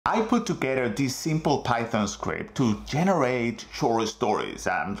I put together this simple Python script to generate short stories,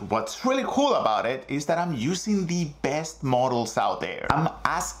 and what's really cool about it is that I'm using the best models out there. I'm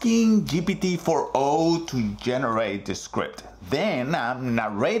asking GPT-4o to generate the script. Then I'm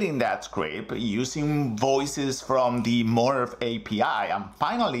narrating that script using voices from the Murf API, and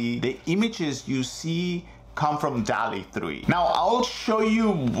finally the images you see come from DALL-E 3. Now I'll show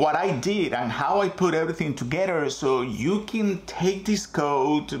you what I did and how I put everything together so you can take this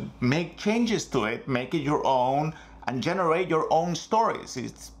code, make changes to it, make it your own, and generate your own stories.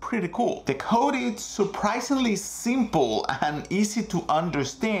 It's pretty cool. The code is surprisingly simple and easy to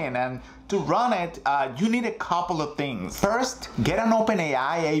understand, and to run it, you need a couple of things. First, get an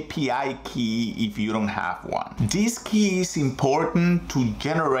OpenAI API key if you don't have one. This key is important to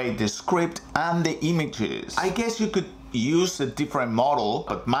generate the script and the images. I guess you could use a different model,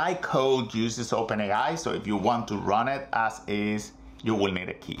 but my code uses OpenAI, so if you want to run it as is, you will need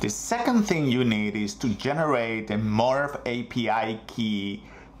a key. The second thing you need is to generate a Murf API key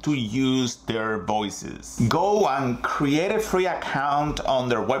to use their voices. Go and create a free account on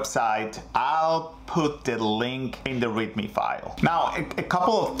their website. I'll put the link in the README file. Now, a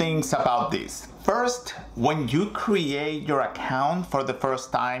couple of things about this. First, when you create your account for the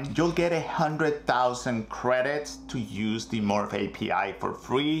first time, you'll get 100,000 credits to use the Murf API for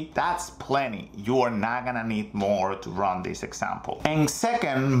free. That's plenty. You are not gonna need more to run this example. And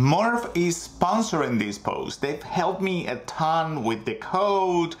second, Murf is sponsoring this post. They've helped me a ton with the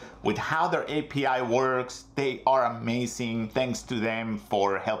code, with how their API works. They are amazing. Thanks to them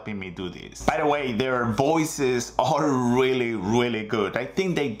for helping me do this. By the way, their voices are really, really good. I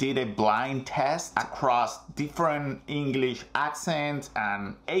think they did a blind test across different English accents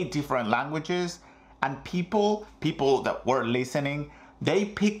and 8 different languages, and people that were listening, they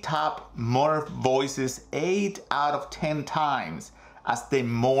picked up Murf voices 8 out of 10 times as the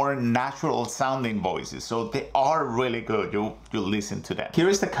more natural sounding voices. So they are really good. You'll listen to them. Here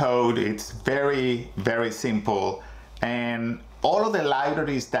is the code. It's very, very simple. And all of the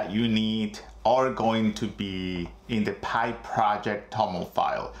libraries that you need are going to be in the PyProject TOML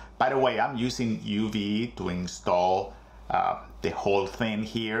file. By the way, I'm using UV to install the whole thing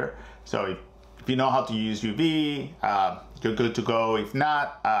here. So if you know how to use UV, you're good to go. If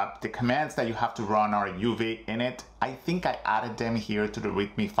not, the commands that you have to run are UV init. I think I added them here to the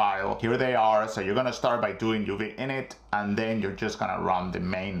README file. Here they are. So you're gonna start by doing UV init, and then you're just gonna run the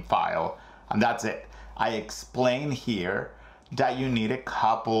main file, and that's it. I explain here that you need a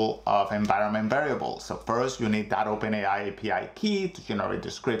couple of environment variables. So first you need that OpenAI API key to generate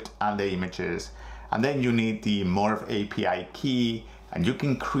the script and the images. And then you need the Murf API key, and you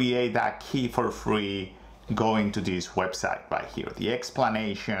can create that key for free going to this website right here. The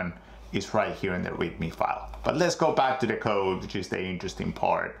explanation is right here in the README file. But let's go back to the code, which is the interesting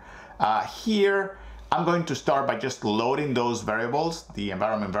part. Here, I'm going to start by just loading those variables, the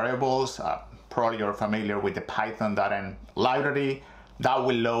environment variables. Probably you're familiar with the Python.env library. That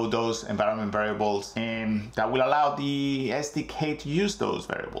will load those environment variables, and that will allow the SDK to use those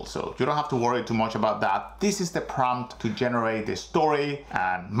variables. So you don't have to worry too much about that. This is the prompt to generate the story.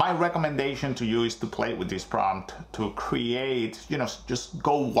 And my recommendation to you is to play with this prompt to create, just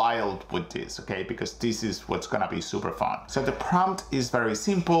go wild with this, okay? Because this is what's gonna be super fun. So the prompt is very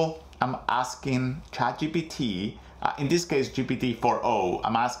simple. I'm asking ChatGPT, in this case, GPT-4o,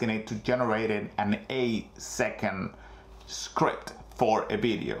 I'm asking it to generate an 8-second script for a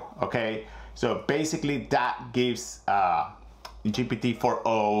video, okay? So basically that gives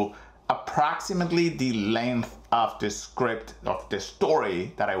GPT-4o approximately the length of the script of the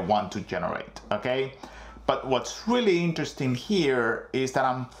story that I want to generate, okay? But what's really interesting here is that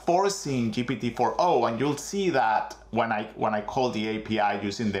I'm forcing GPT-4o, and you'll see that when I call the API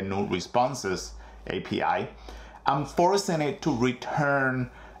using the new responses API, I'm forcing it to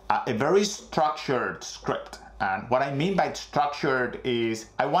return a very structured script. And what I mean by structured is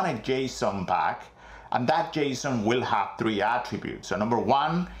I want a JSON back, and that JSON will have 3 attributes. So number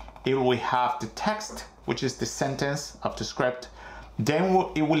 1, it will have the text, which is the sentence of the script.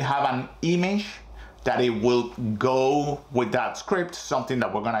 Then it will have an image that it will go with that script, something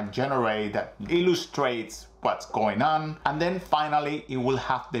that we're gonna generate that illustrates what's going on. And then finally, it will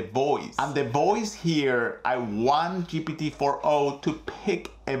have the voice. And the voice here, I want GPT-4o to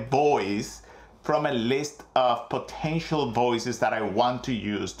pick a voice from a list of potential voices that I want to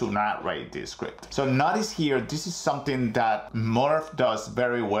use to narrate this script. So notice here, this is something that Murf does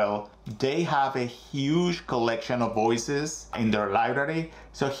very well. they have a huge collection of voices in their library.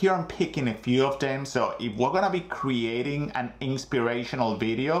 So here I'm picking a few of them. So if we're gonna be creating an inspirational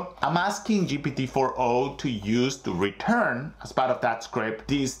video, I'm asking GPT-4o to return, as part of that script,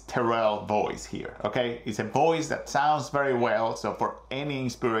 this Terrell voice here, okay? It's a voice that sounds very well. So for any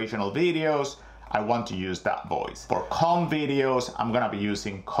inspirational videos, I want to use that voice. For calm videos, I'm gonna be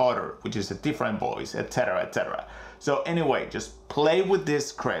using Coder, which is a different voice, etc., etc. So anyway, just play with this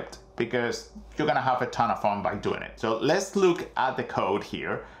script because you're gonna have a ton of fun by doing it. So let's look at the code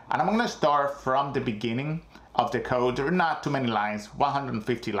here. And I'm gonna start from the beginning of the code. There are not too many lines,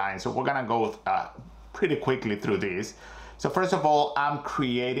 150 lines. So we're gonna go pretty quickly through this. So first of all, I'm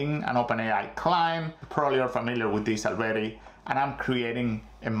creating an OpenAI client. Probably you're familiar with this already. And I'm creating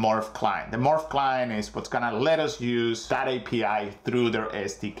a Murf client. The Murf client is what's gonna let us use that API through their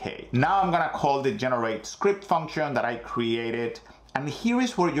SDK. Now I'm gonna call the generate script function that I created. And here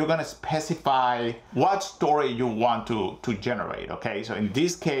is where you're gonna specify what story you want to generate, okay? So in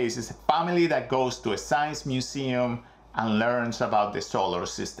this case, it's a family that goes to a science museum and learns about the solar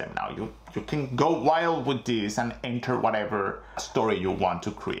system. Now you can go wild with this and enter whatever story you want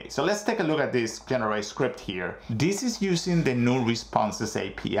to create. So let's take a look at this generate script here. This is using the new responses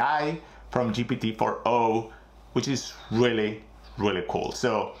API from GPT-4o, which is really, really cool.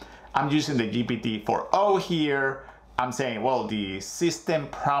 So I'm using the GPT-4o here. I'm saying, well, the system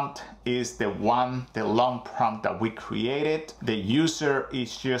prompt is the long prompt that we created. The user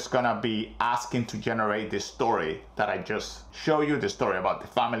is just gonna be asking to generate the story that I just showed you, the story about the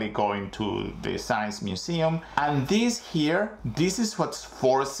family going to the science museum. And this here, this is what's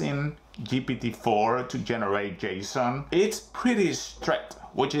forcing GPT-4 to generate JSON. It's pretty strict,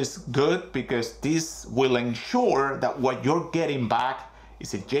 which is good because this will ensure that what you're getting back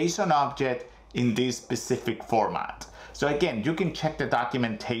is a JSON object in this specific format. So again, you can check the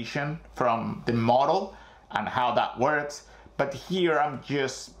documentation from the model and how that works. But here I'm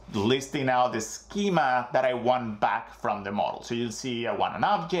just listing out the schema that I want back from the model. So you'll see I want an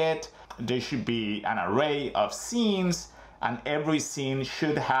object. There should be an array of scenes, and every scene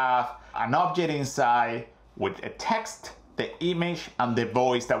should have an object inside with a text, the image, and the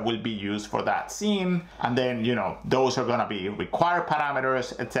voice that will be used for that scene. And then, you know, those are gonna be required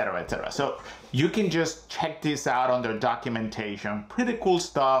parameters, etc., etc. So you can just check this out on their documentation. Pretty cool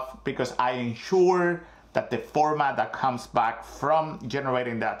stuff, because I ensure that the format that comes back from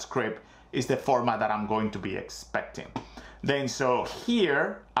generating that script is the format that I'm going to be expecting. Then so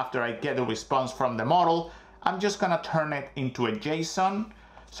here, after I get the response from the model, I'm just gonna turn it into a JSON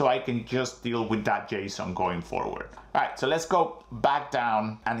so I can just deal with that JSON going forward. All right, so let's go back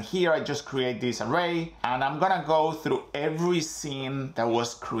down, and here I just create this array, and I'm gonna go through every scene that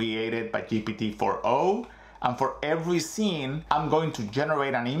was created by GPT-4o, and for every scene, I'm going to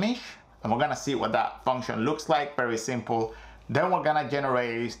generate an image, and we're gonna see what that function looks like, very simple. Then we're gonna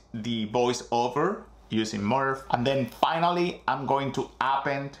generate the voiceover using Murf, and then finally, I'm going to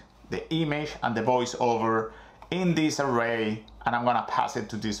append the image and the voiceover in this array, and I'm gonna pass it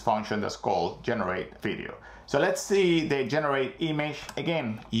to this function that's called generate video. So let's see the generate image,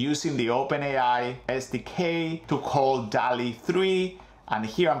 again, using the OpenAI SDK to call DALL-E 3, and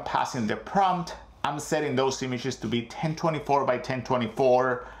here I'm passing the prompt. I'm setting those images to be 1024 by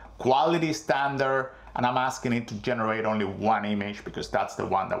 1024, quality standard, and I'm asking it to generate only one image because that's the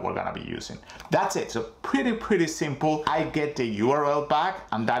one that we're gonna be using. That's it, so pretty simple. I get the URL back,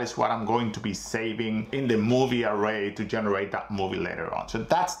 and that is what I'm going to be saving in the movie array to generate that movie later on. So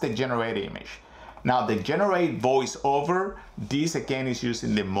that's the generate image. Now the generate voiceover, this again is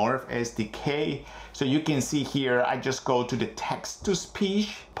using the Murf SDK. So you can see here, I just go to the text to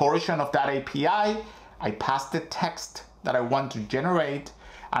speech portion of that API. I pass the text that I want to generate,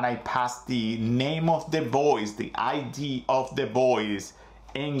 and I pass the name of the voice, the ID of the voice,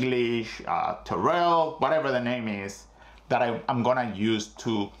 English, Terrell, whatever the name is, that I'm gonna use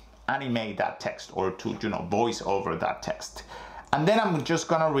to animate that text or to, you know, voice over that text. And then I'm just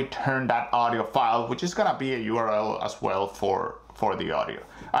gonna return that audio file, which is gonna be a URL as well for the audio.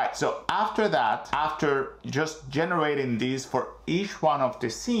 All right, so after that, after just generating these for each one of the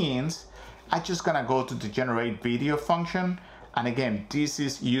scenes, I'm just gonna go to the generate video function. And again, this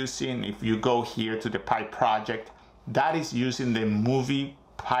is using, if you go here to the PyProject, that is using the movie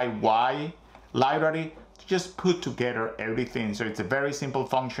PyY library to just put together everything. So it's a very simple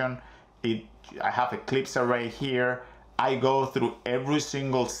function. I have a clips array here. I go through every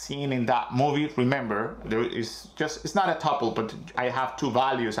single scene in that movie. Remember, there is just, it's not a tuple, but I have two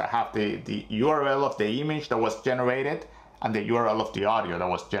values. I have the URL of the image that was generated and the URL of the audio that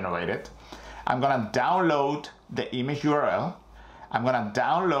was generated. I'm gonna download the image URL. I'm gonna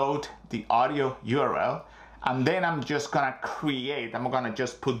download the audio URL, and then I'm just gonna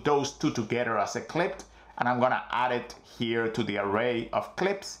just put those two together as a clip, and I'm gonna add it here to the array of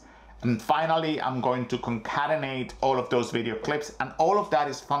clips. And finally, I'm going to concatenate all of those video clips, and all of that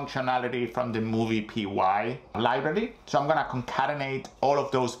is functionality from the Murf API library. So I'm gonna concatenate all of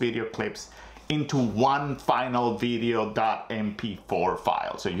those video clips into one final video.mp4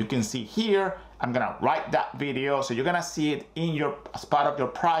 file. So you can see here, I'm gonna write that video. So you're gonna see it as part of your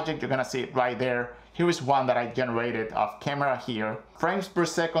project. You're gonna see it right there. Here is one that I generated off camera here. Frames per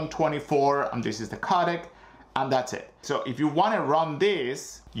second, 24, and this is the codec. And that's it. So if you want to run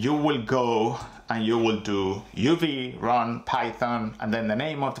this, you will go and you will do uv run python and then the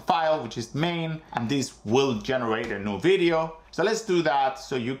name of the file, which is main, and this will generate a new video. So let's do that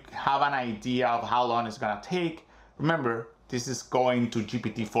so you have an idea of how long it's going to take. Remember, this is going to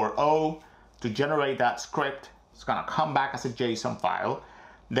GPT-4o to generate that script. It's going to come back as a JSON file.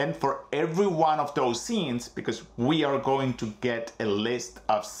 Then for every one of those scenes, because we are going to get a list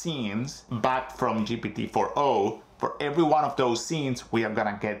of scenes back from GPT-4o, for every one of those scenes, we are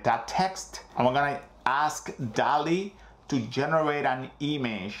gonna get that text, and we're gonna ask DALL-E to generate an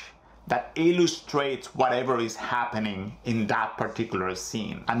image that illustrates whatever is happening in that particular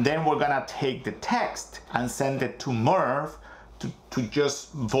scene. And then we're gonna take the text and send it to Murf to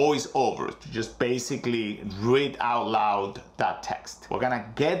just voice over, to just basically read out loud that text. We're gonna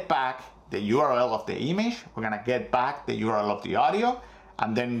get back the URL of the image, we're gonna get back the URL of the audio,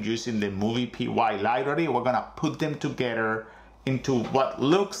 and then using the Murf API library, we're gonna put them together into what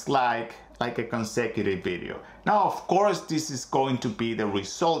looks like a consecutive video. Now, of course, this is going to be the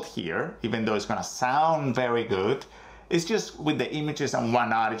result here, even though it's gonna sound very good. It's just with the images and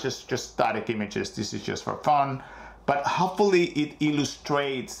whatnot, it's just static images. This is just for fun. But hopefully it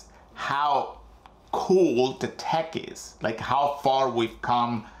illustrates how cool the tech is, like how far we've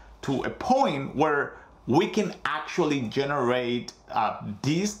come to a point where we can actually generate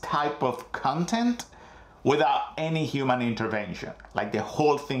this type of content without any human intervention. Like the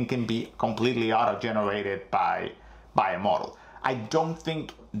whole thing can be completely auto-generated by a model. I don't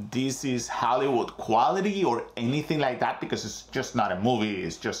think this is Hollywood quality or anything like that, because it's just not a movie,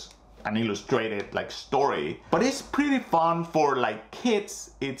 it's just an illustrated story, but it's pretty fun for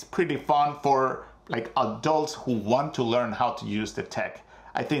kids. It's pretty fun for adults who want to learn how to use the tech.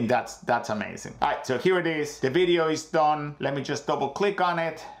 I think that's amazing. All right, so here it is. The video is done. Let me just double click on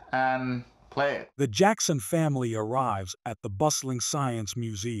it and play it. The Jackson family arrives at the bustling science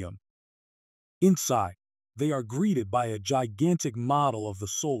museum. Inside, they are greeted by a gigantic model of the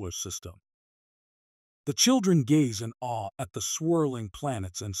solar system. The children gaze in awe at the swirling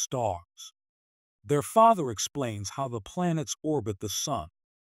planets and stars. Their father explains how the planets orbit the sun.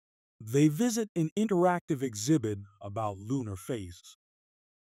 They visit an interactive exhibit about lunar phases.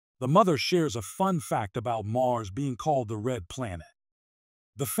 The mother shares a fun fact about Mars being called the red planet.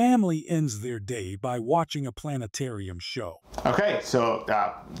 The family ends their day by watching a planetarium show. Okay, so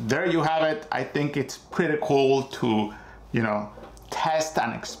there you have it. I think it's pretty cool to, test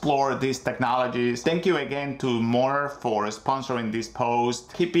and explore these technologies. Thank you again to Murf for sponsoring this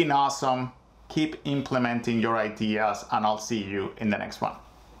post. Keep being awesome, keep implementing your ideas, and I'll see you in the next one.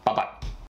 Bye-bye.